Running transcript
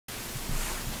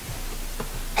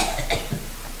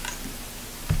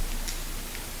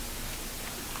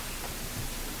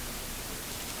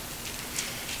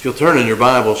If you'll turn in your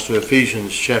Bibles to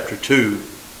Ephesians chapter 2.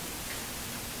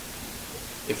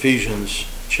 Ephesians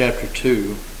chapter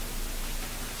 2.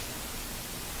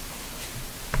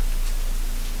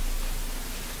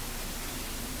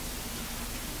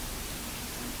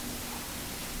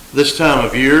 This time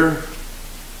of year,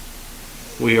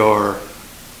 we are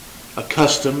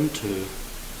accustomed to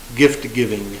gift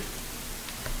giving.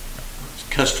 It's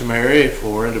customary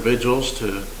for individuals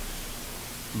to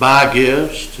buy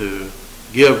gifts, to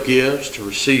give gifts, to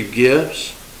receive gifts.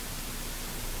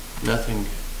 Nothing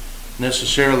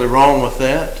necessarily wrong with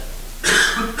that.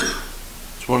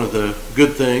 It's one of the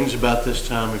good things about this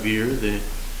time of year, the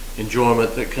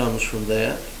enjoyment that comes from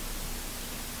that.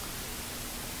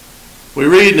 We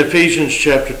read in Ephesians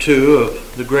chapter 2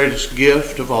 of the greatest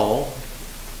gift of all,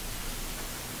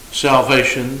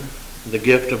 salvation, the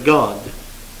gift of God.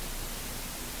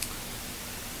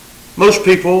 Most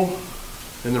people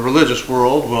in the religious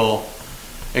world will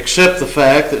accept the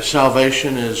fact that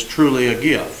salvation is truly a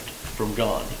gift from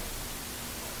God.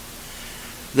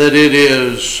 That it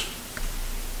is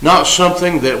not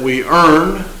something that we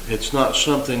earn, it's not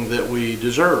something that we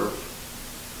deserve.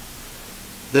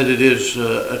 That it is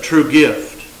a true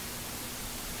gift.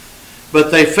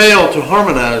 But they fail to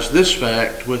harmonize this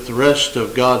fact with the rest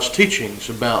of God's teachings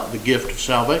about the gift of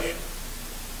salvation.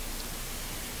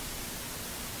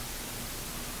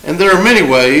 And there are many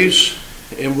ways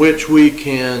in which we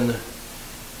can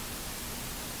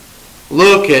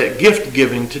look at gift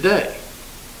giving today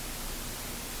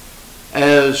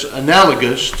as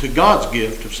analogous to God's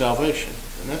gift of salvation.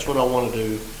 And that's what I want to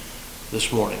do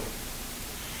this morning.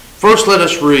 First, let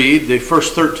us read the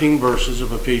first 13 verses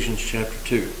of Ephesians chapter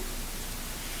 2.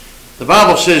 The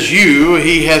Bible says,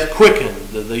 he hath quickened.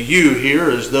 The you here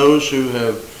is those who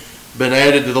have been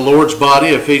added to the Lord's body,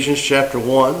 Ephesians chapter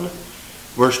 1.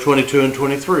 Verse 22 and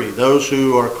 23, those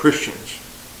who are Christians.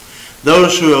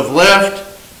 Those who have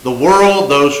left the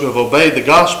world, those who have obeyed the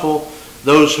gospel,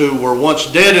 those who were once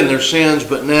dead in their sins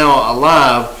but now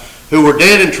alive, who were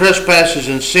dead in trespasses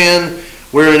and sin,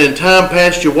 wherein in time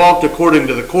past you walked according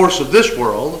to the course of this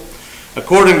world,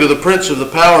 according to the prince of the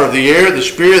power of the air, the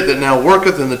spirit that now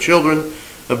worketh in the children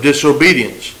of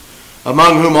disobedience,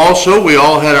 among whom also we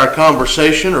all had our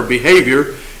conversation or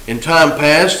behavior in time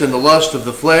past in the lust of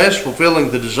the flesh,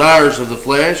 fulfilling the desires of the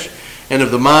flesh and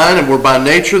of the mind, and were by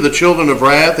nature the children of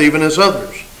wrath, even as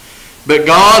others. But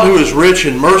God, who is rich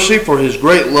in mercy, for his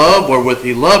great love wherewith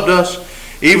he loved us,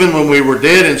 even when we were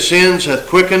dead in sins, hath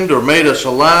quickened or made us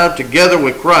alive together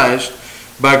with Christ.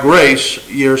 By grace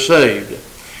ye are saved.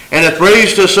 And hath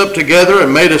raised us up together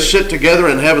and made us sit together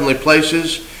in heavenly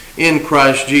places in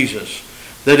Christ Jesus,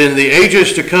 that in the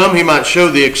ages to come he might show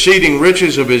the exceeding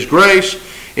riches of his grace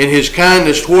in his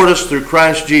kindness toward us through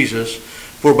Christ Jesus.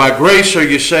 For by grace are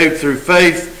you saved through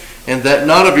faith, and that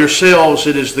not of yourselves,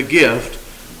 it is the gift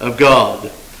of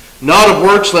God. Not of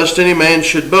works, lest any man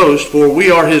should boast, for we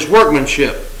are his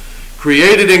workmanship,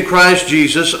 created in Christ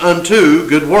Jesus unto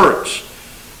good works,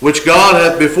 which God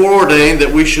hath before ordained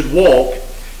that we should walk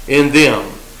in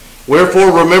them.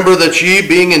 Wherefore remember that ye,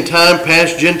 being in time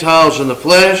past Gentiles in the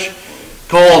flesh,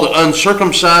 called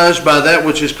uncircumcised by that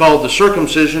which is called the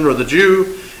circumcision, or the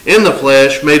Jew, in the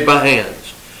flesh, made by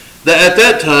hands, that at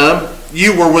that time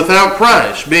you were without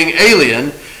Christ, being alien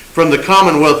from the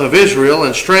commonwealth of Israel,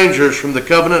 and strangers from the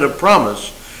covenant of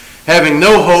promise, having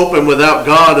no hope and without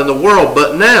God in the world.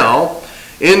 But now,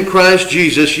 in Christ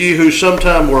Jesus, ye who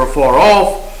sometime were afar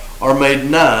off, are made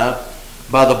nigh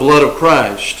by the blood of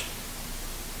Christ.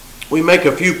 We make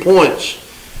a few points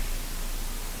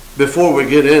before we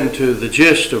get into the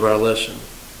gist of our lesson.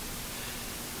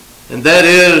 And that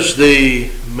is the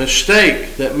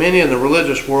mistake that many in the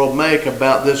religious world make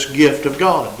about this gift of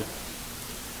God.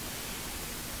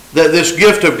 That this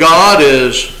gift of God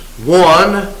is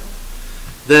one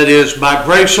that is by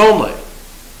grace only.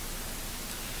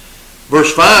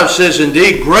 Verse 5 says,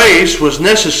 indeed, grace was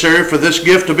necessary for this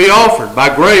gift to be offered.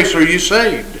 By grace are you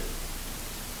saved.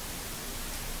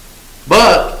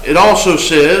 But it also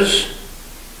says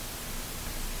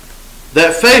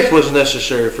that faith was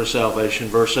necessary for salvation,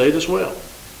 verse 8 as well.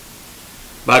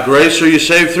 By grace are you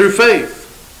saved through faith.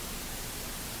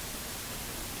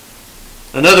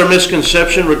 Another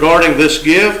misconception regarding this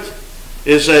gift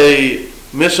is a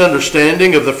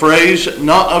misunderstanding of the phrase,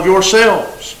 not of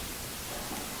yourselves.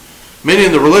 Many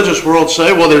in the religious world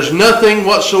say, well, there's nothing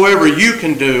whatsoever you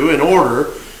can do in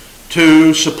order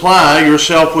to supply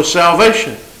yourself with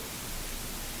salvation.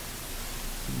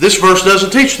 This verse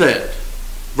doesn't teach that.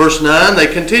 Verse 9, they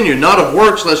continue, not of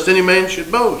works, lest any man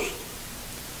should boast.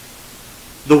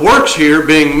 The works here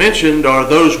being mentioned are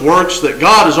those works that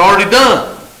God has already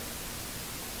done.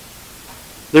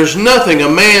 There's nothing a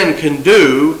man can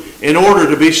do in order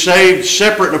to be saved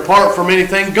separate and apart from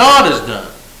anything God has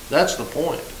done. That's the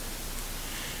point.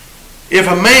 If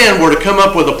a man were to come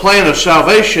up with a plan of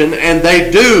salvation, and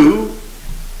they do,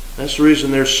 that's the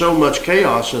reason there's so much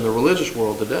chaos in the religious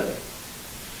world today.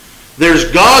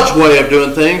 There's God's way of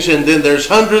doing things, and then there's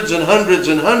hundreds and hundreds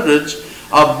and hundreds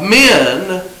of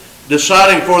men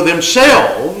deciding for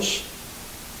themselves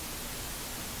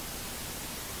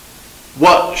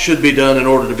what should be done in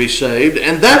order to be saved,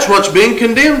 and that's what's being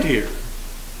condemned here.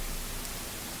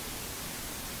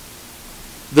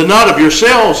 The not of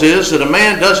yourselves is that a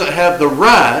man doesn't have the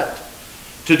right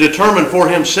to determine for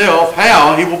himself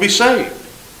how he will be saved.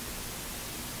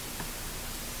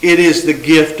 It is the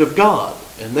gift of God,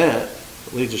 and that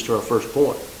leads us to our first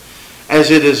point.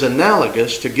 As it is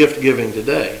analogous to gift giving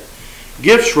today,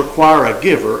 gifts require a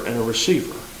giver and a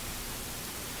receiver,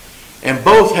 and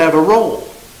both have a role.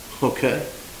 Okay?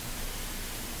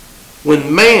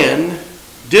 When man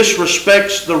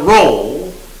disrespects the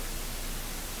role,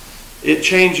 it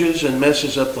changes and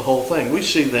messes up the whole thing. We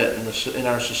see that in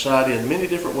our society in many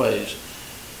different ways.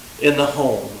 In the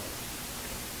home,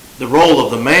 the role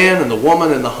of the man and the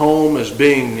woman in the home is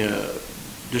being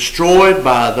destroyed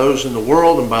by those in the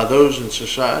world and by those in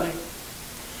society.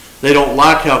 They don't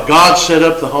like how God set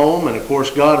up the home, and of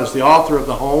course God is the author of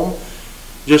the home,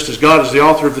 just as God is the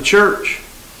author of the church.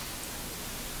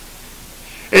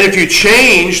 And if you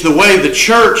change the way the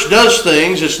church does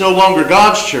things, it's no longer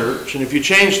God's church. And if you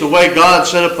change the way God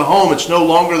set up the home, it's no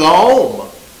longer the home.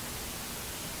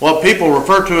 What people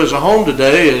refer to as a home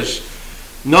today is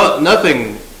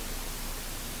nothing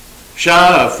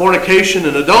shy of fornication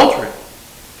and adultery.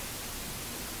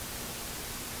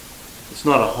 It's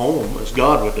not a home as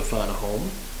God would define a home.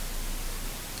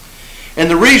 And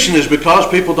the reason is because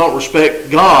people don't respect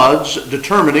God's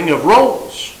determining of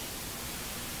roles.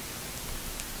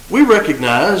 We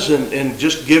recognize in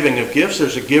just giving of gifts,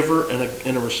 there's a giver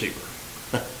and a receiver.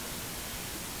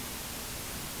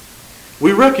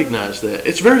 We recognize that.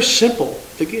 It's very simple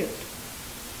to give.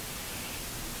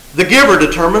 The giver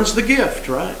determines the gift,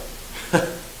 right?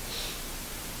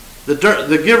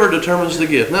 The giver determines the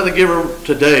gift. Now the giver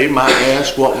today might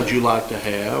ask, what would you like to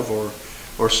have,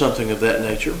 or something of that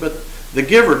nature, but the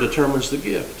giver determines the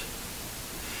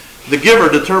gift. The giver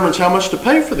determines how much to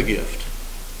pay for the gift.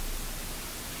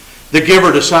 The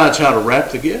giver decides how to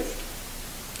wrap the gift.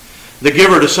 The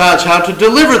giver decides how to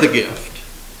deliver the gift.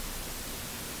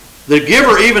 The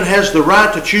giver even has the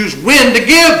right to choose when to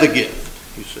give the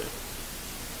gift, you see.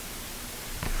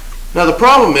 Now the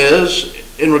problem is,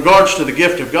 in regards to the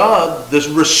gift of God, the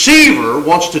receiver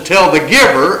wants to tell the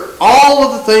giver all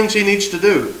of the things he needs to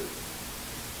do.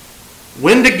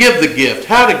 When to give the gift,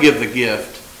 how to give the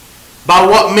gift, by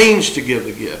what means to give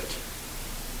the gift.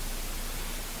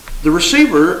 The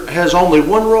receiver has only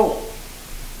one role.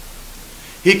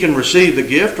 He can receive the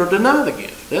gift or deny the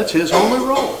gift. That's his only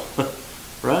role.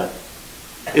 Right?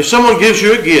 If someone gives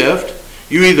you a gift,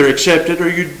 you either accept it or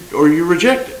you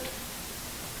reject it.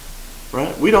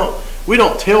 Right? We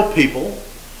don't tell people,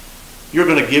 you're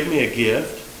going to give me a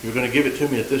gift, you're going to give it to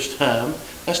me at this time.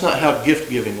 That's not how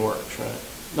gift giving works, right?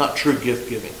 Not true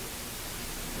gift giving.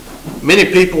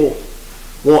 Many people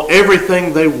want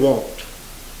everything they want,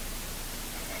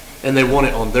 and they want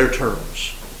it on their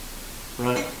terms,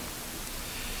 right?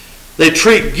 They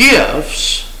treat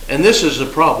gifts, and this is a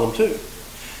problem too.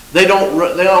 They don't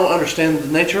understand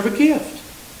the nature of a gift.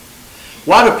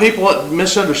 Why do people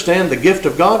misunderstand the gift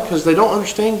of God? Because they don't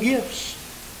understand gifts.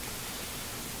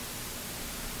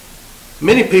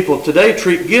 Many people today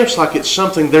treat gifts like it's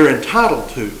something they're entitled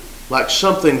to, like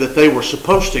something that they were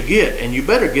supposed to get, and you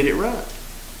better get it right.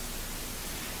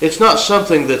 It's not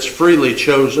something that's freely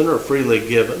chosen or freely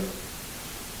given.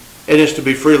 It is to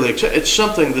be freely accepted. It's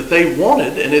something that they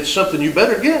wanted, and it's something you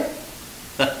better get.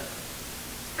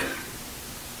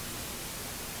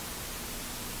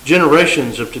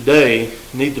 Generations of today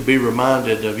need to be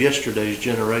reminded of yesterday's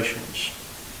generations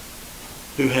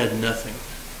who had nothing,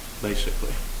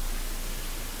 basically.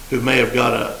 Who may have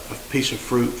got a piece of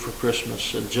fruit for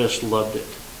Christmas and just loved it.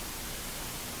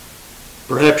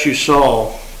 Perhaps you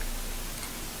saw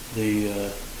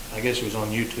I guess it was on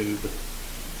YouTube,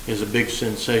 it was a big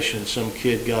sensation. Some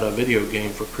kid got a video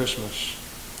game for Christmas,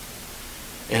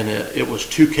 and it was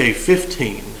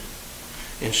 2K15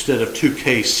 instead of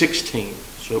 2K16,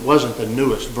 so it wasn't the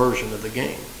newest version of the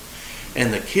game.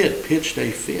 And the kid pitched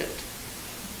a fit,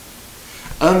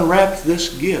 unwrapped this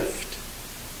gift,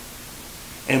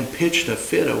 and pitched a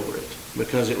fit over it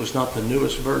because it was not the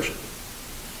newest version.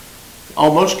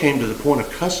 Almost came to the point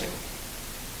of cussing.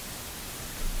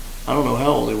 I don't know how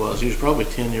old he was. He was probably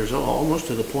 10 years old, almost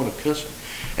to the point of cussing.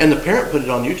 And the parent put it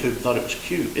on YouTube and thought it was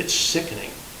cute. It's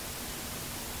sickening.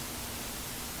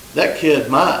 That kid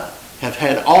might have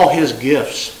had all his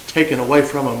gifts taken away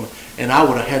from him, and I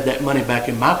would have had that money back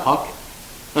in my pocket.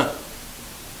 Huh.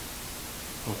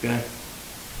 Okay?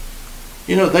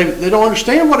 You know, they don't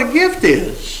understand what a gift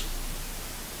is.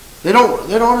 They don't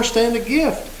understand the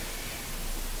gift.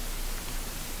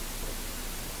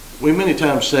 We many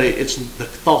times say it's the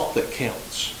thought that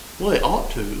counts. Well, it ought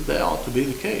to. That ought to be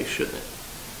the case, shouldn't it?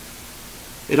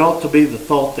 It ought to be the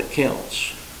thought that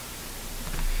counts.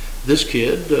 This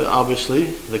kid, obviously,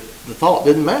 the thought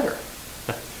didn't matter.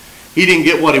 He didn't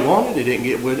get what he wanted. He didn't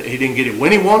get it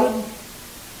when he wanted.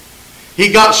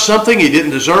 He got something he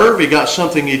didn't deserve. He got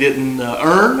something he didn't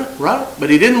earn, right? But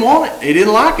he didn't want it. He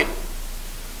didn't like it.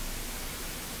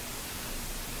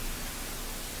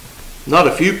 Not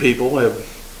a few people have,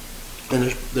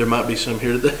 and there might be some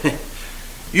here today,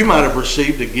 you might have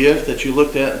received a gift that you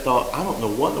looked at and thought, I don't know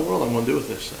what in the world I'm going to do with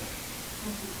this thing.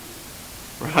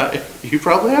 Right? You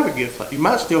probably have a gift. You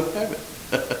might still have it.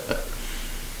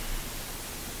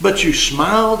 But you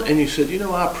smiled and you said, you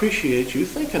know, I appreciate you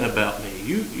thinking about me.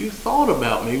 You thought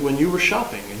about me when you were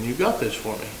shopping and you got this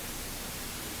for me.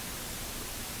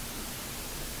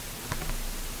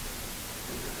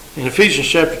 In Ephesians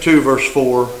chapter 2, verse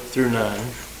 4 through 9,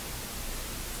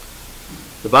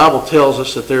 the Bible tells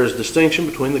us that there is distinction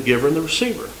between the giver and the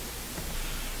receiver.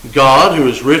 God, who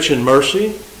is rich in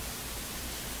mercy,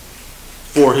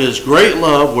 for his great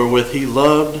love wherewith he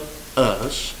loved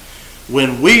us,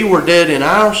 when we were dead in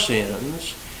our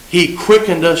sins, he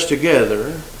quickened us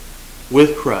together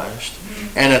with Christ,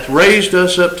 and hath raised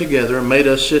us up together and made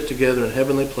us sit together in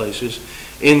heavenly places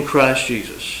in Christ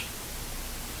Jesus.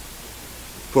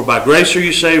 For by grace are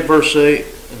you saved, verse 8,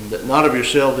 and that not of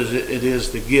yourself, it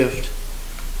is the gift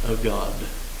of God.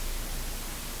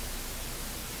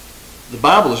 The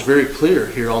Bible is very clear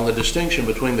here on the distinction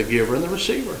between the giver and the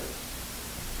receiver.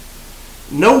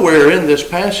 Nowhere in this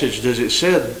passage does it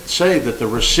say that the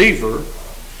receiver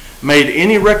made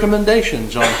any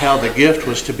recommendations on how the gift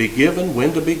was to be given,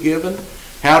 when to be given,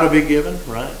 how to be given,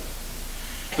 right?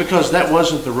 Because that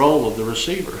wasn't the role of the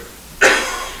receiver.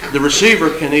 The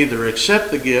receiver can either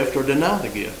accept the gift or deny the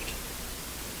gift.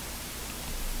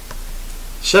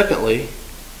 Secondly,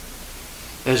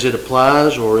 as it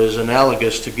applies or is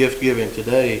analogous to gift giving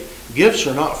today, gifts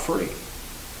are not free.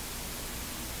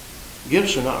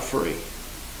 Gifts are not free.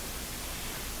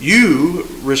 You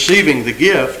receiving the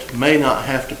gift may not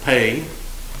have to pay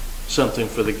something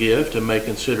for the gift and may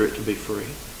consider it to be free.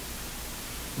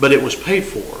 But it was paid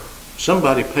for.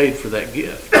 Somebody paid for that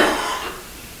gift.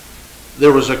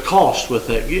 There was a cost with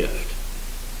that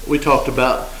gift. We talked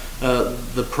about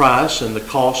the price and the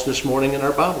cost this morning in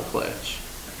our Bible class.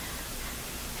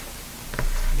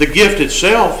 The gift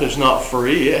itself is not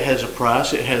free. It has a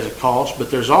price, it has a cost, but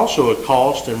there's also a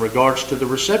cost in regards to the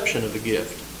reception of the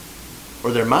gift. Or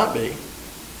there might be.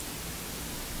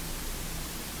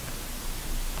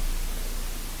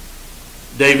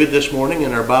 David this morning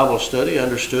in our Bible study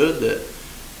understood that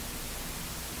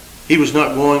he was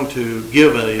not going to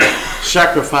give a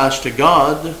sacrifice to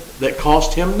God that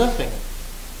cost him nothing.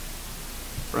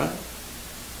 Right?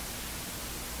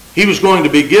 He was going to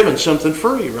be given something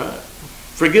free, right?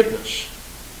 Forgiveness.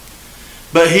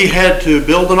 But he had to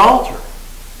build an altar.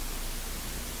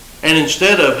 And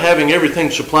instead of having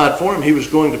everything supplied for him, he was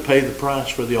going to pay the price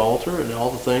for the altar and all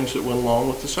the things that went along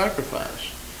with the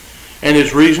sacrifice. And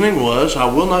his reasoning was, I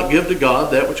will not give to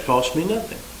God that which costs me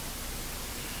nothing.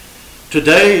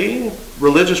 Today,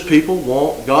 religious people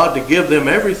want God to give them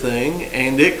everything,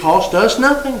 and it cost us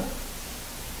nothing.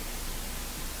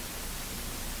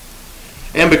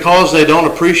 And because they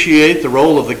don't appreciate the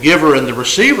role of the giver and the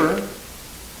receiver,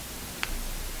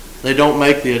 they don't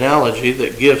make the analogy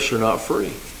that gifts are not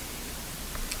free.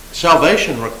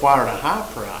 Salvation required a high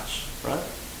price, right?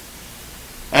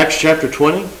 Acts chapter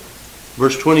 20,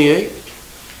 verse 28.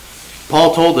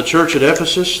 Paul told the church at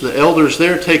Ephesus, the elders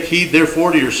there, take heed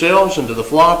therefore to yourselves and to the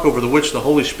flock over the which the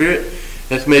Holy Spirit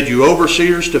hath made you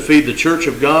overseers to feed the church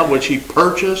of God, which he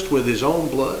purchased with his own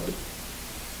blood.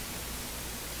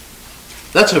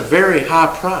 That's a very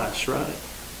high price, right?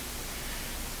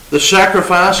 The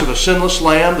sacrifice of a sinless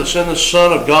lamb, the sinless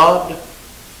Son of God.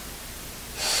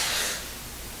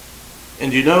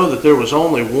 And you know that there was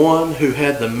only one who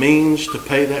had the means to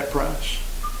pay that price?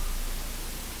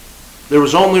 There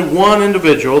was only one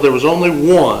individual, there was only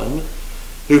one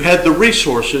who had the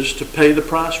resources to pay the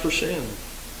price for sin.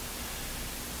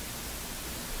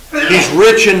 He's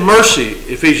rich in mercy,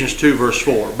 Ephesians 2 verse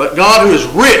 4. But God who is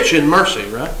rich in mercy,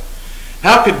 right?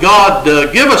 How could God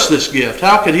give us this gift?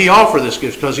 How could he offer this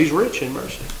gift? Because he's rich in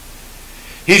mercy.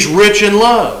 He's rich in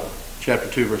love. Chapter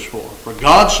 2, verse 4. For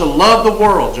God so loved the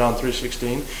world, John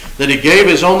 3:16, that He gave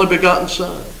His only begotten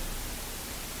Son.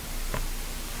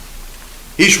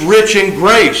 He's rich in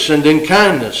grace and in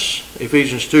kindness.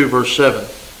 Ephesians 2, verse 7.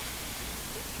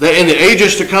 That in the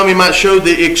ages to come He might show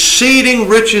the exceeding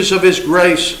riches of His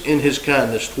grace in His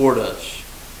kindness toward us.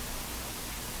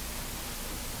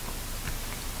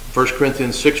 1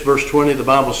 Corinthians 6, verse 20, the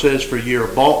Bible says, for ye are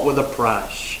bought with a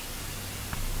price.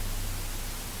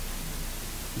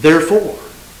 Therefore,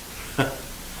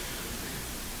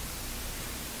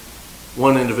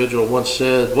 one individual once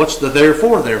said, what's the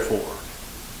therefore?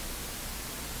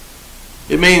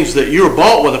 It means that you're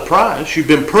bought with a price. You've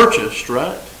been purchased,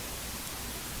 right?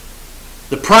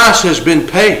 The price has been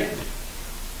paid.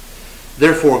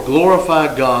 Therefore,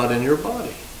 glorify God in your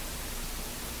body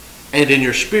and in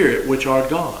your spirit, which are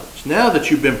God's. Now that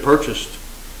you've been purchased,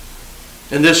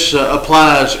 and this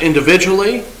applies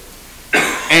individually,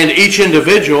 and each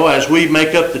individual, as we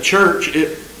make up the church,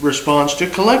 it responds to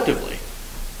collectively.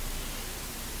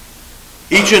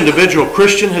 Each individual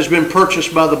Christian has been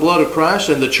purchased by the blood of Christ,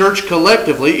 and the church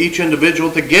collectively, each individual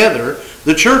together,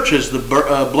 the church is the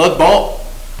blood-bought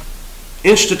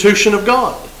institution of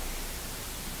God.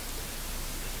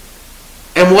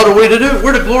 And what are we to do?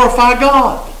 We're to glorify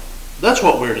God. That's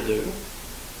what we're to do.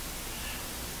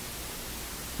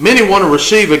 Many want to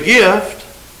receive a gift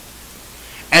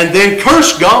and then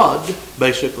curse God,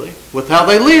 basically, with how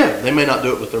they live. They may not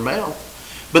do it with their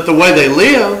mouth, but the way they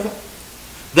live,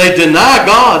 they deny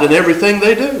God in everything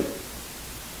they do.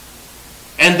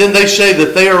 And then they say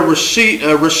that they are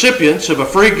recipients of a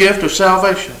free gift of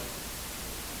salvation.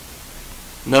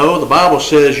 No, the Bible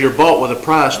says you're bought with a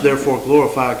price, therefore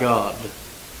glorify God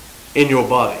in your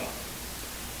body.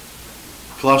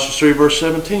 Colossians 3, verse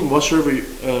 17,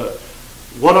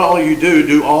 what all you do,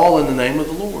 do all in the name of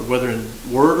the Lord, whether in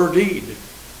word or deed.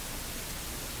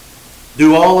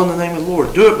 Do all in the name of the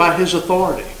Lord. Do it by His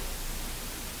authority.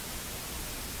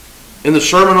 In the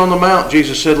Sermon on the Mount,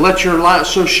 Jesus said, let your light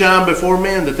so shine before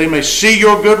men that they may see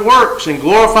your good works and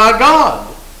glorify God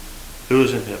who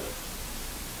is in heaven.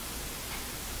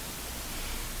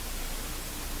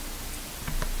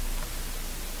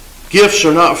 Gifts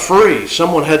are not free.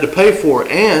 Someone had to pay for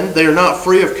it, and they are not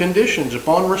free of conditions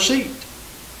upon receipt.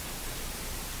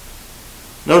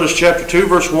 Notice chapter 2,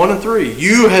 verse 1 and 3.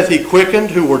 You hath He quickened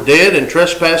who were dead in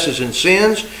trespasses and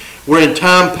sins, where in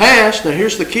time past, now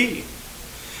here's the key,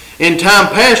 in time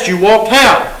past you walked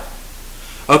how?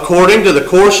 According to the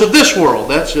course of this world.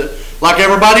 That's it. Like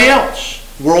everybody else.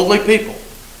 Worldly people.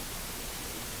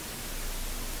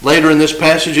 Later in this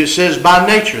passage it says by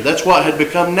nature. That's what had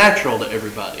become natural to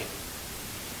everybody.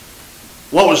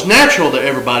 What was natural to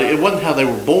everybody, it wasn't how they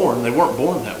were born. They weren't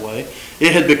born that way.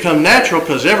 It had become natural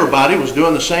because everybody was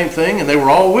doing the same thing and they were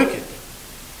all wicked.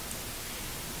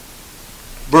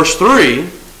 Verse 3,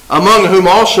 among whom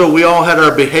also we all had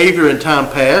our behavior in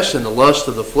time past in the lust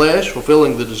of the flesh,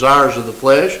 fulfilling the desires of the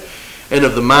flesh and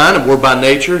of the mind, and were by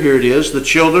nature, here it is, the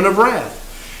children of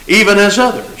wrath, even as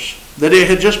others. That it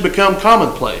had just become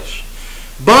commonplace.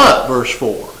 But, verse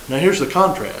 4, now here's the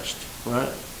contrast,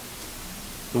 right?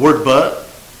 The word but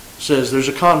says there's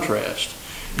a contrast.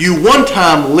 You one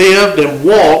time lived and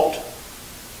walked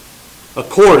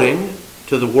according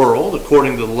to the world,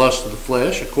 according to the lust of the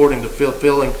flesh, according to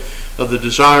fulfilling of the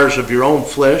desires of your own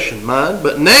flesh and mind.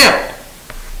 But now,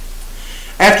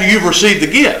 after you've received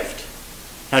the gift,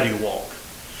 how do you walk?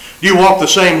 Do you walk the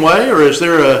same way, or is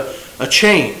there a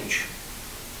change?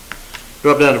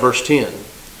 Drop down to verse 10.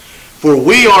 For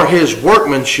we are His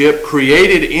workmanship,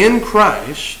 created in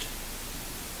Christ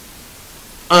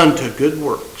unto good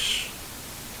works,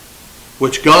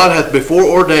 which God hath before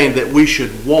ordained that we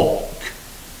should walk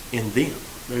in them.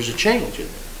 There's a change in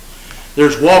there.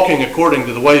 There's walking according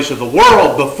to the ways of the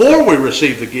world before we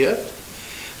receive the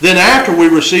gift. Then after we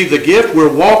receive the gift,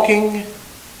 we're walking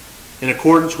in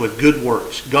accordance with good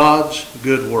works, God's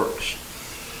good works.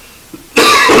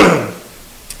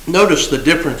 Notice the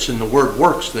difference in the word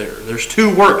works there. There's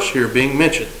two works here being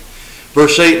mentioned.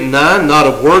 Verse 8 and 9, not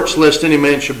of works lest any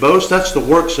man should boast. That's the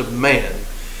works of man,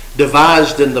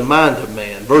 devised in the mind of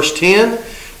man. Verse 10,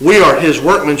 we are His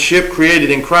workmanship,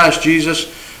 created in Christ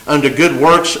Jesus unto good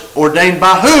works, ordained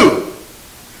by who?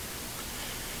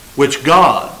 Which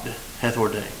God hath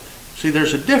ordained. See,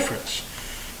 there's a difference.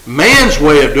 Man's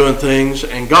way of doing things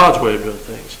and God's way of doing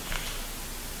things.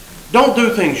 Don't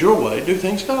do things your way, do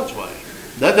things God's way.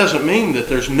 That doesn't mean that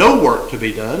there's no work to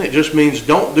be done. It just means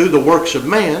don't do the works of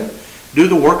man, do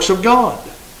the works of God.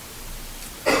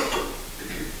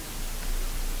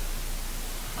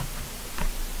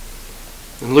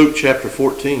 In Luke chapter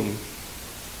 14,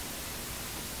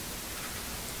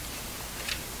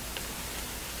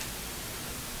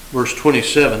 verse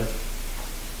 27.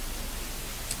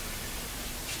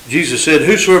 Jesus said,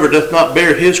 "Whosoever doth not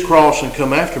bear his cross and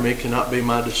come after me cannot be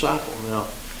my disciple." Now,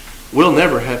 we'll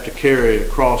never have to carry a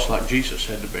cross like Jesus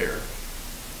had to bear.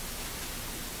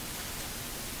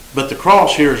 But the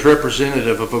cross here is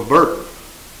representative of a burden,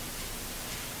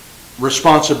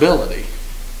 responsibility,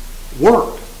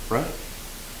 work, right?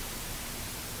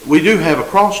 We do have a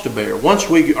cross to bear once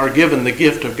we are given the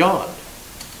gift of God.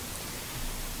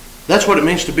 That's what it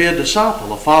means to be a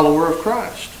disciple, a follower of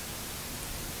Christ.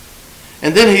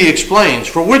 And then he explains,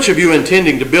 "For which of you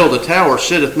intending to build a tower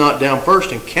sitteth not down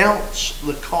first and counts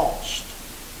the cost?"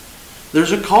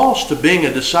 There's a cost to being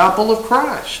a disciple of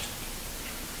Christ.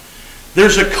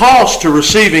 There's a cost to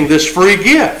receiving this free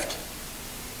gift.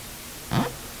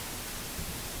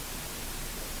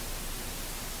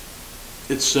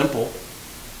 It's simple.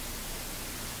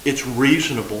 It's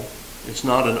reasonable. It's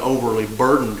not an overly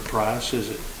burdened price, is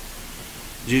it?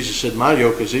 Jesus said, "My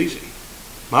yoke is easy.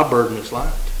 My burden is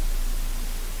light."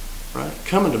 Right?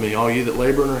 "Come unto me, all ye that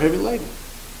labor and are heavy laden."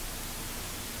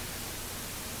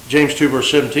 James 2 verse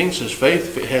 17 says, "Faith,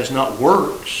 if it has not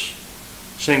works,"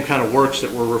 same kind of works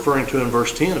that we're referring to in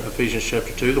verse 10 of Ephesians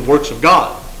chapter 2, the works of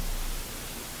God.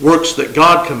 Works that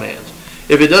God commands.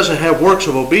 If it doesn't have works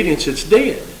of obedience, it's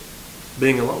dead,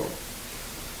 being alone.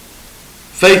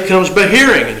 Faith comes by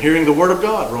hearing, and hearing the Word of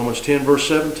God, Romans 10 verse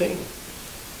 17.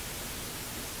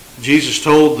 Jesus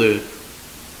told the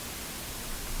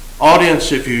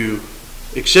audience,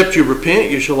 except you repent,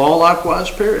 you shall all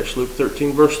likewise perish, Luke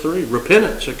 13 verse 3.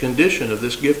 Repentance, a condition of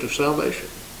this gift of salvation.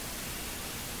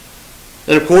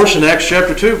 And of course in Acts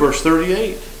chapter 2 verse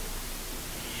 38,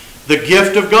 the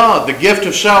gift of God, the gift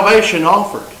of salvation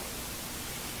offered.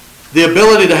 The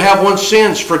ability to have one's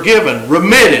sins forgiven,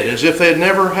 remitted as if they had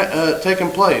never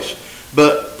taken place,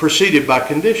 but preceded by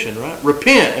condition, right?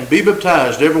 Repent and be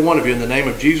baptized, every one of you, in the name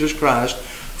of Jesus Christ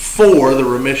for the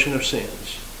remission of sins.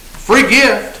 Free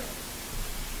gift,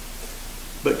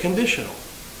 but conditional.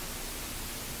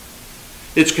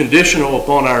 It's conditional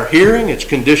upon our hearing. It's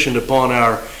conditioned upon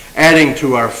our adding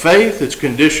to our faith. It's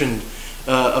conditioned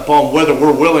upon whether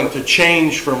we're willing to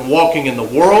change from walking in the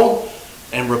world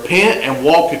and repent and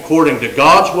walk according to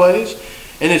God's ways.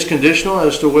 And it's conditional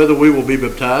as to whether we will be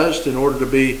baptized in order to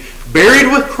be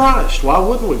buried with Christ. Why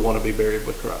wouldn't we want to be buried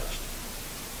with Christ?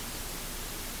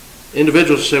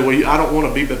 Individuals say, "Well, I don't want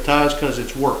to be baptized because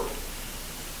it's work."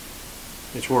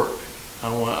 It's work. I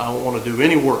don't want to do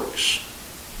any works.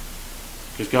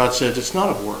 Because God says it's not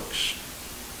of works.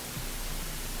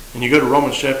 And you go to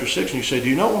Romans chapter 6 and you say, "Do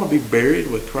you not want to be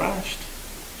buried with Christ?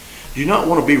 Do you not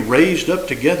want to be raised up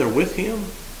together with Him?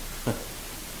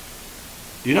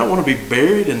 Do you not want to be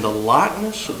buried in the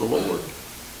likeness of the Lord?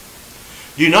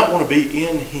 Do you not want to be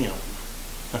in Him?"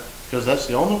 Because that's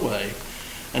the only way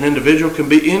an individual can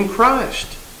be in Christ.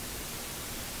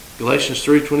 Galatians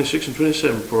 3, 26 and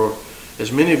 27, "For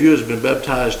as many of you as have been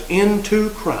baptized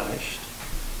into Christ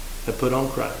have put on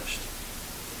Christ."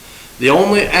 The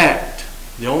only act,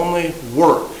 the only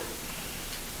work,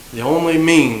 the only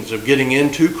means of getting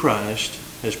into Christ,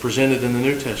 as presented in the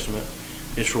New Testament,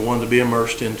 is for one to be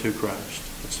immersed into Christ.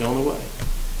 It's the only way.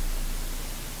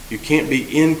 You can't be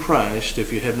in Christ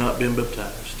if you have not been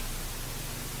baptized.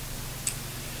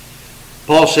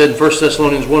 Paul said in 1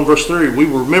 Thessalonians 1 verse 3, "We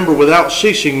will remember without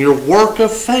ceasing your work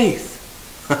of faith."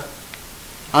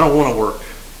 I don't want to work.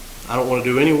 I don't want to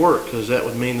do any work because that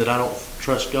would mean that I don't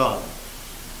trust God.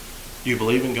 Do you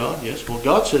believe in God? Yes. Well,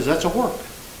 God says that's a work.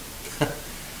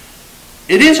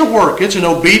 It is a work. It's an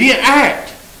obedient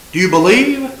act. Do you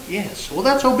believe? Yes. Well,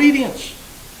 that's obedience.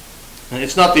 And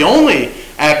it's not the only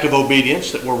act of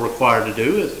obedience that we're required to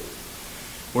do, is it?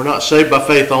 We're not saved by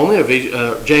faith only,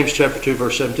 James chapter 2,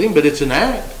 verse 17, but it's an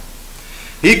act.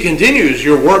 He continues,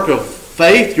 "Your work of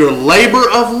faith, your labor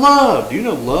of love." Do you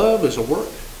know love is a work?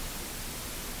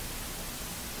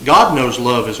 God knows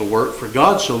love is a work. "For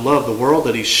God so loved the world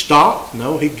that He stopped."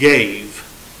 No, He gave.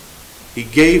 He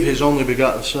gave His only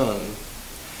begotten Son.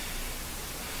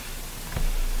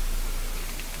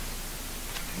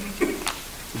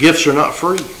 Gifts are not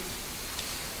free.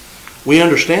 We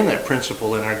understand that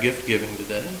principle in our gift giving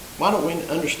today. Why don't we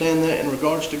understand that in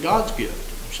regards to God's gift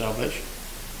of salvation?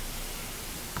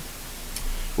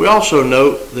 We also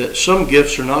note that some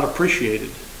gifts are not appreciated.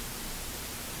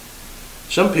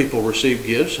 Some people receive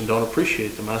gifts and don't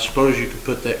appreciate them. I suppose you could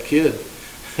put that kid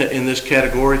in this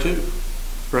category too,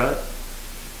 right?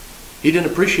 He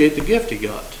didn't appreciate the gift he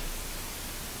got.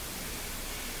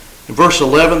 In verse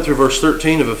 11 through verse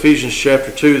 13 of Ephesians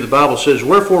chapter 2, the Bible says,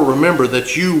 "Wherefore remember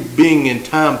that you, being in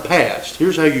time past,"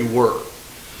 here's how you were,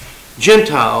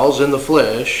 "Gentiles in the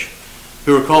flesh,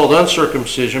 who are called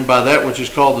uncircumcision by that which is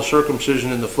called the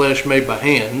circumcision in the flesh made by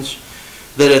hands,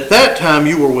 that at that time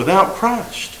you were without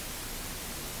Christ,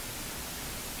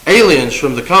 aliens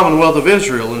from the commonwealth of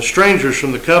Israel, and strangers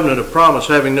from the covenant of promise,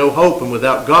 having no hope and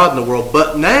without God in the world.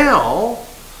 But now,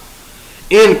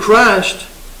 in Christ,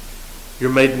 you're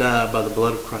made nigh by the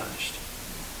blood of Christ.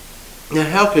 Now,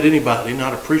 how could anybody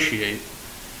not appreciate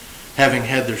having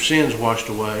had their sins washed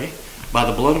away by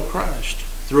the blood of Christ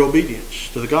through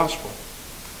obedience to the gospel?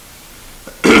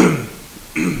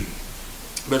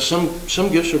 But some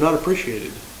gifts are not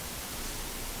appreciated.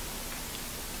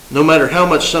 No matter how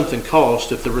much something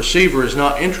costs, if the receiver is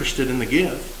not interested in the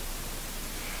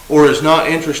gift, or is not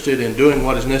interested in doing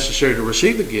what is necessary to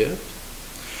receive the gift,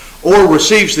 or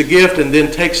receives the gift and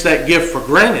then takes that gift for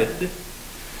granted,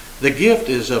 the gift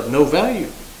is of no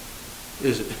value,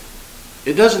 is it?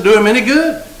 It doesn't do him any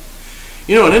good.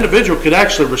 You know, an individual could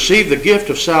actually receive the gift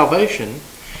of salvation,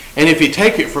 and if he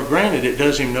take it for granted, it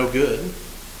does him no good.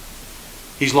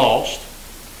 He's lost.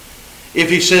 If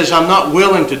he says, I'm not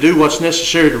willing to do what's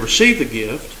necessary to receive the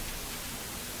gift,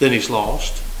 then he's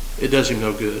lost. It does him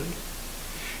no good.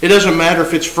 It doesn't matter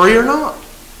if it's free or not.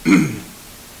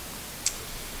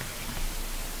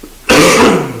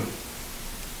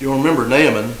 You'll remember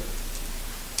Naaman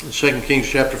in 2 Kings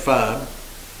chapter 5.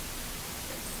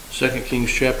 2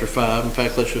 Kings chapter 5. In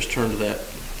fact, let's just turn to that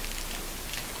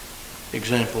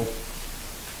example.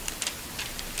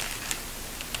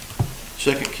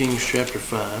 2 Kings chapter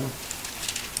 5.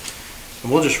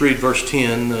 And we'll just read verse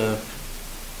 10,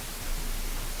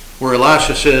 where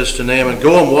Elisha says to Naaman,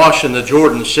 Go and wash in the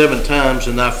Jordan 7 times,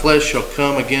 and thy flesh shall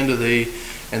come again to thee,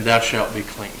 and thou shalt be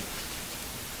clean.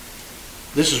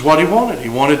 This is what he wanted. He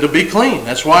wanted to be clean.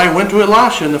 That's why he went to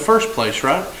Elisha in the first place,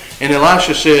 right? And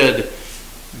Elisha said,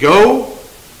 Go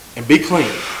and be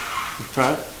clean,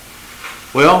 right?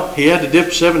 Well, he had to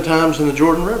dip 7 times in the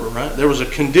Jordan River, right? There was a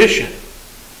condition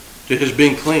to his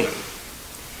being clean.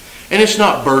 And it's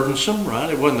not burdensome, right?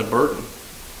 It wasn't a burden.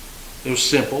 It was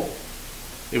simple.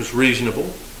 It was reasonable.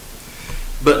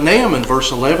 But Naaman,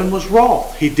 verse 11, was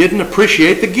wroth. He didn't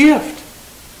appreciate the gift.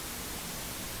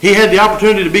 He had the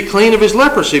opportunity to be clean of his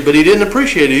leprosy, but he didn't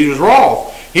appreciate it. He was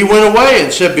wroth. He went away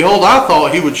and said, Behold, I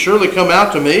thought he would surely come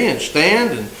out to me and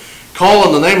stand and call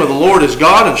on the name of the Lord his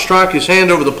God and strike his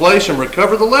hand over the place and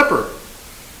recover the leper.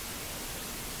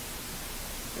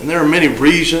 And there are many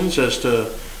reasons as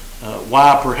to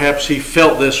why perhaps he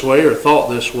felt this way or thought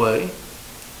this way.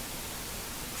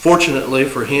 Fortunately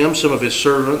for him, some of his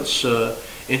servants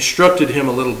instructed him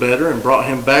a little better and brought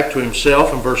him back to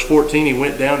himself. In verse 14, he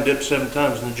went down, dipped 7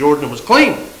 times in the Jordan, and was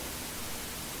clean.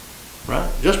 Right?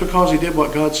 Just because he did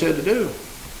what God said to do.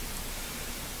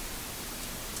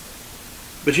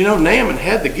 But you know, Naaman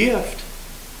had the gift.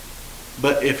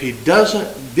 But if he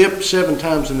doesn't dip 7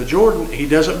 times in the Jordan, he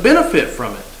doesn't benefit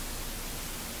from it.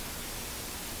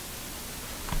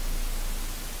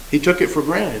 He took it for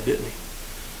granted, didn't he?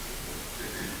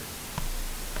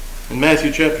 In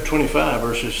Matthew chapter 25,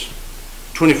 verses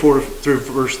 24 through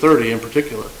verse 30 in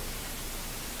particular,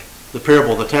 the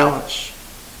parable of the talents,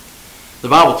 the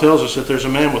Bible tells us that there's a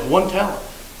man with 1 talent.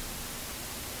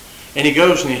 And he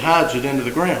goes and he hides it into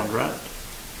the ground, right?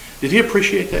 Did he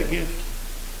appreciate that gift?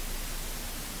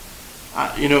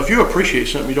 You know, if you appreciate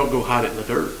something, you don't go hide it in the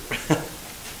dirt.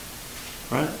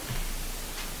 Right?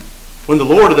 When the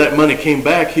Lord of that money came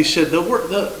back, he said,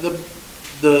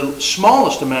 the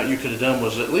smallest amount you could have done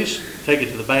was at least take it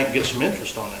to the bank and get some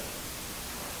interest on it.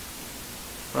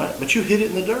 Right? But you hid it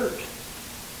in the dirt.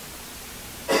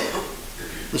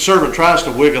 The servant tries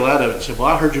to wiggle out of it and said, Well,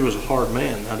 I heard you was a hard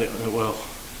man. I didn't know. Well,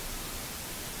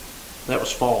 that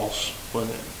was false,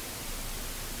 wasn't it?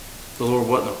 The Lord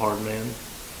wasn't a hard man.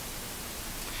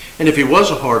 And if he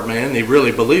was a hard man, and he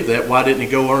really believed that, why didn't he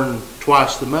go earn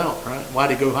twice the amount, right? Why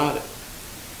did he go hide it?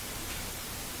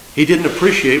 He didn't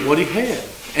appreciate what he had.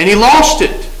 And he lost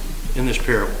it in this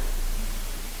parable.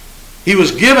 He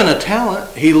was given a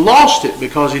talent. He lost it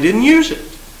because he didn't use it.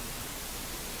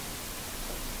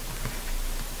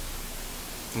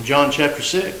 In John chapter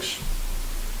 6,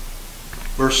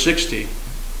 verse 60,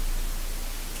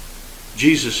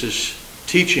 Jesus is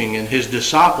teaching and his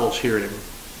disciples hear him.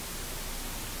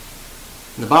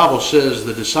 And the Bible says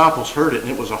the disciples heard it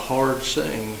and it was a hard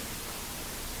saying.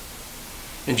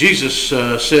 And Jesus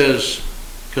says,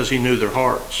 because he knew their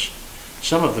hearts,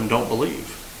 some of them don't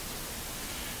believe.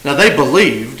 Now they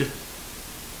believed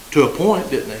to a point,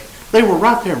 didn't they? They were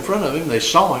right there in front of him. They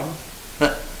saw him.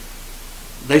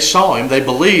 They saw him. They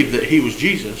believed that he was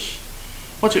Jesus.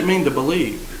 What's it mean to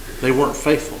believe? They weren't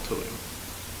faithful to him.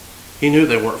 He knew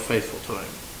they weren't faithful to him.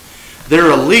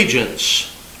 Their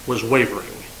allegiance was wavering.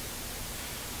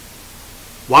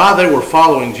 Why they were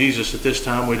following Jesus at this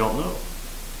time, we don't know.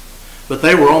 But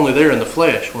they were only there in the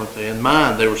flesh, weren't they? In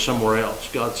mind, they were somewhere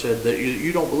else. God said that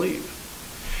you don't believe.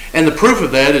 And the proof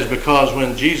of that is because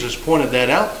when Jesus pointed that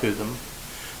out to them,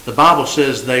 the Bible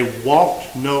says they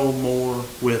walked no more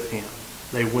with him.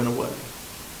 They went away.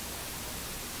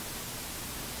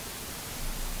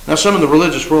 Now some in the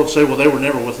religious world say, well, they were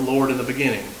never with the Lord in the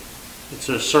beginning. It's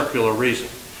a circular reason.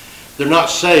 They're not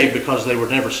saved because they were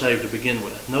never saved to begin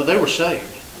with. No, they were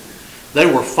saved. They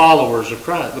were followers of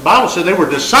Christ. The Bible said they were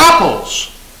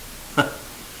disciples.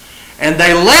 And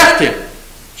they left him.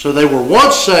 So they were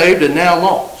once saved and now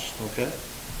lost. Okay?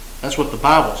 That's what the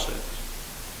Bible says.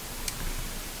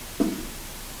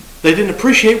 They didn't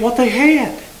appreciate what they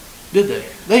had, did they?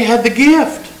 They had the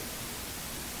gift.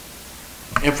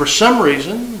 And for some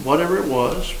reason, whatever it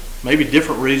was, maybe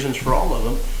different reasons for all of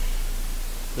them,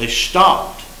 they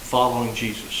stopped following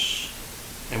Jesus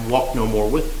and walked no more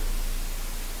with him.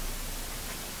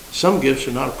 Some gifts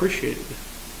are not appreciated.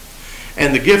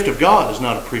 And the gift of God is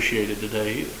not appreciated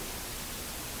today either.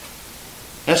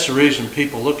 That's the reason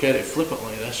people look at it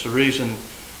flippantly. That's the reason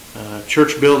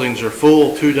church buildings are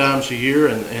full 2 times a year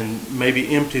and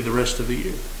maybe empty the rest of the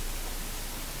year.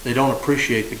 They don't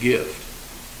appreciate the gift.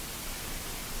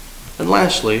 And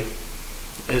lastly,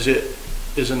 as it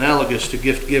is analogous to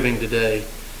gift giving today,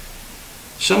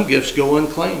 some gifts go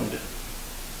unclaimed.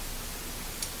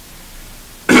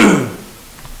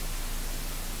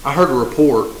 I heard a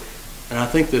report, and I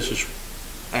think this is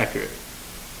accurate.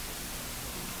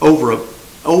 Over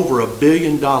 $1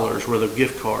 billion worth of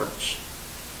gift cards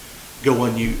go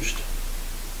unused.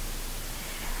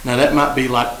 Now that might be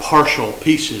like partial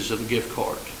pieces of a gift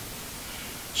card.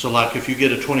 So like if you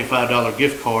get a $25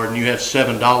 gift card and you have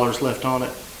 $7 left on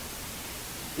it,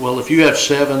 well, if you have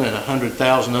 7 and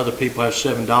 100,000 other people have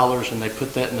 $7 and they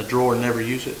put that in the drawer and never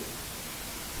use it,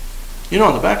 you know,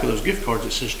 on the back of those gift cards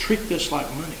it says, treat this like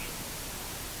money.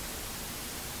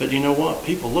 But you know what?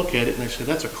 People look at it and they say,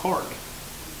 that's a card.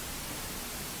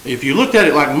 If you looked at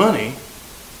it like money,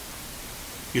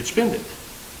 you'd spend it,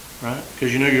 right?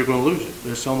 Because you know you're going to lose it.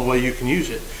 That's the only way you can use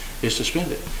it is to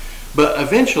spend it. But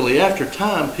eventually, after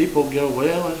time, people go,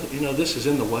 well, you know, this is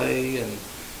in the way, and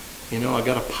you know, I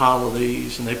got a pile of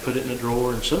these, and they put it in a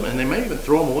drawer, and they may even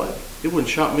throw them away. It wouldn't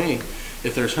shock me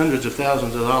if there's hundreds of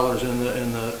thousands of dollars in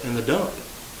the dump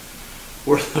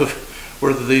worth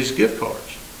of these gift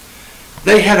cards.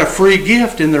 They had a free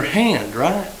gift in their hand,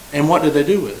 right? And what did they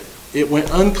do with it? It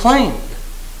went unclaimed.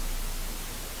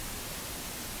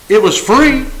 It was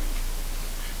free.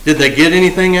 Did they get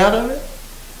anything out of it?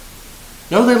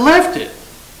 No, they left it,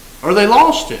 or they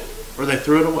lost it, or they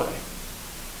threw it away.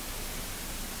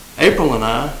 April and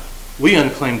I, we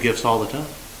unclaim gifts all the time.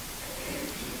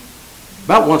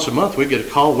 About once a month we get a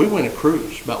call. We win a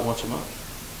cruise about once a month.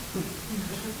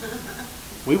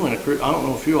 We win a cruise. I don't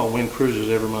know if you all win cruises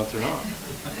every month or not.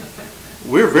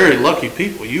 We're very lucky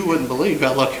people. You wouldn't believe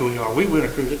how lucky we are. We win a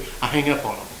cruise. I hang up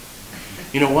on them.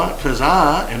 You know what? Because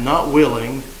I am not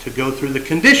willing to go through the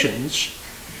conditions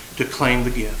to claim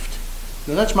the gift.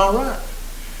 Now that's my right.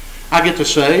 I get to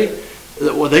say,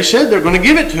 well, they said they're going to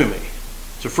give it to me.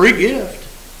 It's a free gift.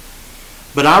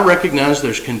 But I recognize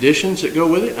there's conditions that go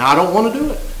with it, and I don't want to do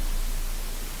it.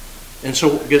 And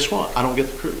so guess what? I don't get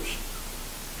the cruise.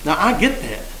 Now I get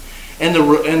that. And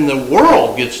the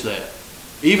world gets that.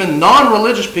 Even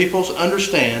non-religious people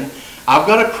understand, I've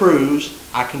got a cruise,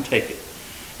 I can take it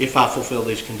if I fulfill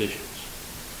these conditions.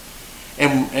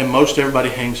 And most everybody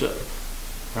hangs up.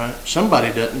 Right?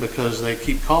 Somebody doesn't because they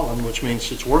keep calling, which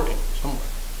means it's working somewhere.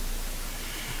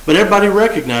 But everybody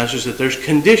recognizes that there's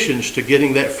conditions to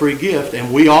getting that free gift,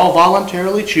 and we all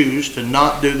voluntarily choose to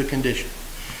not do the condition.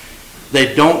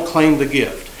 They don't claim the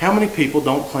gift. How many people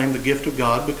don't claim the gift of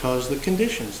God because of the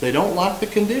conditions? They don't like the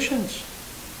conditions.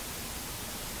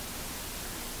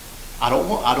 I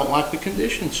don't like the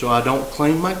conditions, so I don't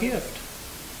claim my gift.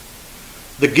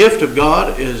 The gift of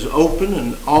God is open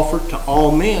and offered to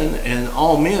all men, and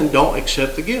all men don't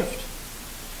accept the gift.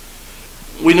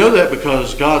 We know that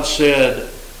because God said,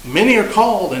 many are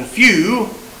called and few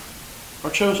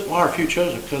are chosen. Why are few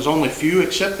chosen? Because only few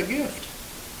accept the gift.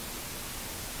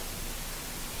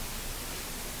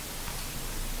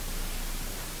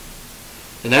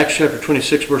 In Acts chapter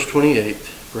 26, verse 28,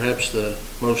 perhaps the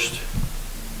most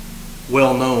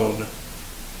well-known,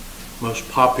 most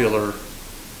popular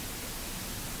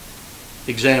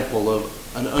example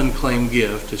of an unclaimed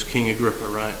gift is King Agrippa,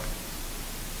 right?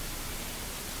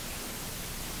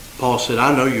 Paul said,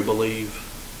 I know you believe.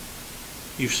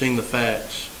 You've seen the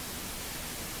facts.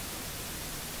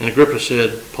 And Agrippa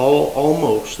said, Paul,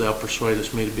 almost thou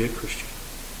persuadest me to be a Christian.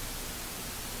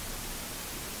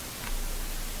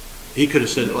 He could have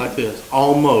said it like this: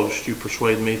 almost you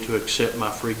persuade me to accept my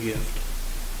free gift.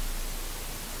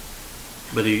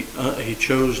 But he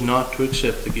chose not to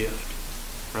accept the gift.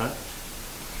 Right?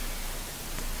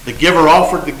 The giver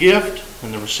offered the gift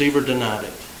and the receiver denied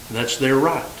it. And that's their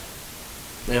right.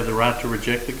 They have the right to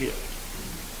reject the gift.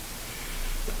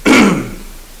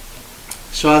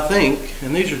 So I think,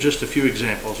 and these are just a few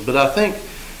examples, but I think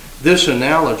this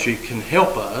analogy can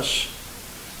help us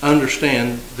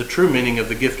understand the true meaning of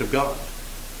the gift of God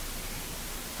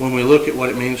when we look at what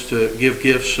it means to give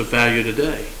gifts of value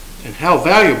today and how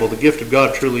valuable the gift of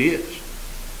God truly is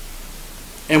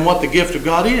and what the gift of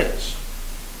God is.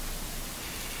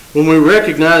 When we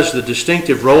recognize the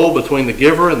distinctive role between the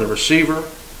giver and the receiver,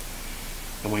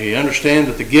 and we understand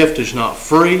that the gift is not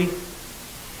free,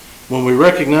 when we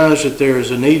recognize that there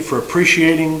is a need for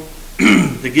appreciating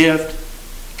the gift,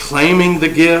 claiming the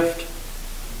gift,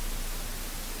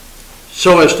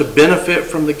 so as to benefit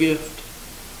from the gift,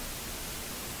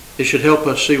 it should help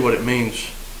us see what it means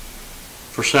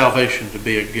for salvation to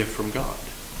be a gift from God.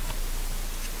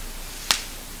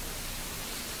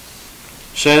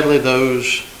 Sadly,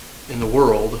 those in the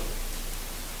world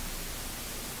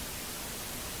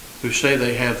who say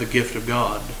they have the gift of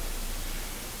God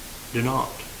do not.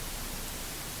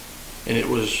 And it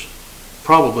was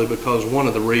probably because one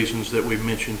of the reasons that we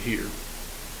mentioned here.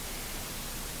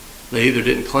 They either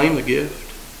didn't claim the gift,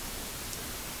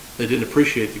 they didn't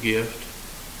appreciate the gift,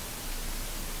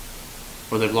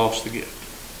 or they've lost the gift.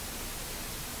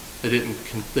 They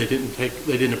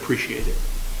didn't appreciate it.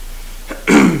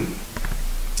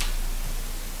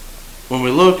 When we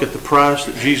look at the price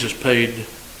that Jesus paid,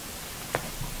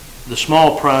 the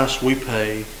small price we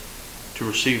pay to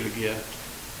receive a gift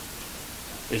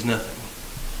is nothing.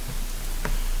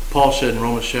 Paul said in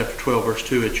Romans chapter 12, verse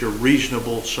 2, it's your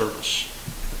reasonable service,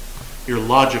 your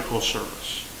logical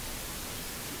service.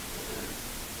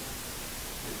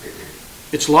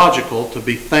 It's logical to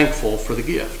be thankful for the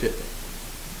gift, isn't it?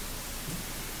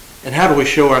 And how do we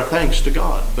show our thanks to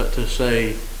God but to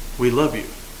say, we love you?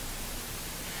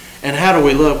 And how do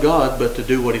we love God but to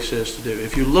do what he says to do?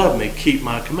 If you love me, keep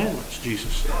my commandments,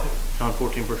 Jesus said. John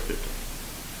 14, verse 15.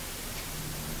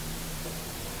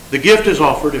 The gift is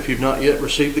offered if you've not yet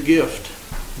received the gift.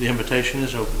 The invitation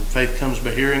is open. Faith comes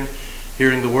by hearing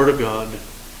the Word of God.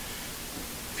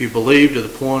 If you believe to the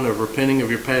point of repenting of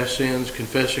your past sins,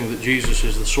 confessing that Jesus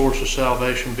is the source of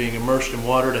salvation, being immersed in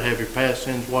water to have your past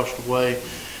sins washed away,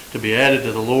 to be added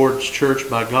to the Lord's church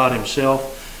by God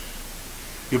himself,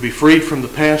 you'll be freed from the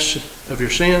past of your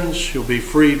sins. You'll be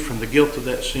freed from the guilt of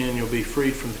that sin. You'll be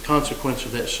freed from the consequence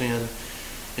of that sin.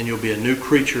 And you'll be a new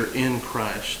creature in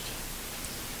Christ.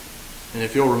 And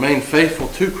if you'll remain faithful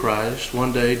to Christ,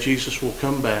 one day Jesus will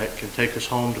come back and take us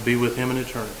home to be with him in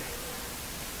eternity.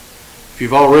 If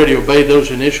you've already obeyed those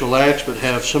initial acts but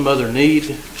have some other need,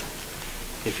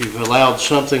 if you've allowed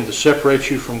something to separate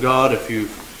you from God, if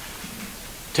you've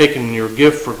taken your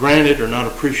gift for granted or not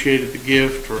appreciated the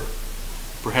gift or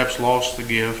perhaps lost the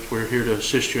gift, we're here to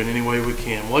assist you in any way we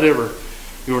can. Whatever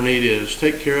your need is,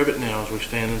 take care of it now as we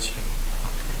stand and sing.